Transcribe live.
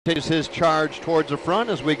Continues his charge towards the front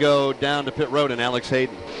as we go down to pit road and Alex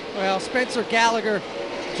Hayden. Well, Spencer Gallagher,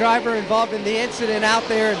 driver involved in the incident out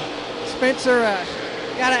there. And Spencer,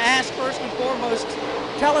 got to ask first and foremost,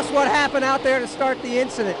 tell us what happened out there to start the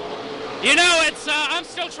incident. You know, it's I'm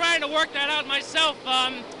still trying to work that out myself.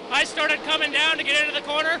 I started coming down to get into the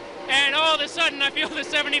corner, and all of a sudden I feel the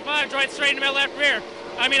 75 right straight into my left rear.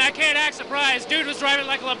 I mean, I can't act surprised. Dude was driving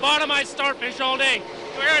like a lobotomized starfish all day.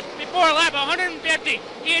 Before lap 150,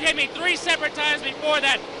 he had hit me 3 separate times before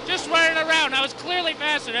that, just running around. I was clearly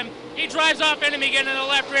faster than him. He drives off into me, getting in the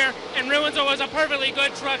left rear, and ruins what was a perfectly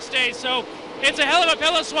good truck stage. So it's a hell of a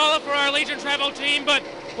pill to swallow for our Legion Travel team, but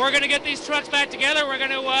we're going to get these trucks back together. We're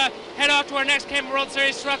going to head off to our next Camping World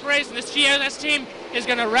Series truck race, and this GNS team is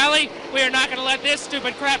going to rally. We are not going to let this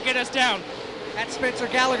stupid crap get us down. That's Spencer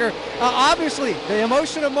Gallagher. Obviously, the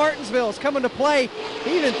emotion of Martinsville is coming to play.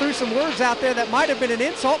 He even threw some words out there that might have been an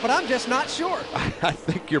insult, but I'm just not sure. I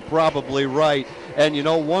think you're probably right. And you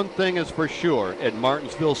know, one thing is for sure, at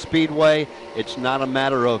Martinsville Speedway, it's not a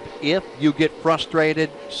matter of if you get frustrated,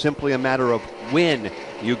 simply a matter of when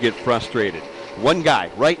you get frustrated. One guy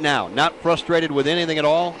right now not frustrated with anything at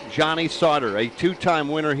all, Johnny Sauter, a 2-time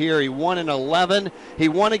winner here. He won in 11, he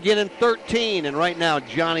won again in 13, and right now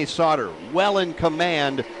Johnny Sauter well in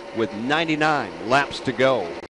command with 99 laps to go.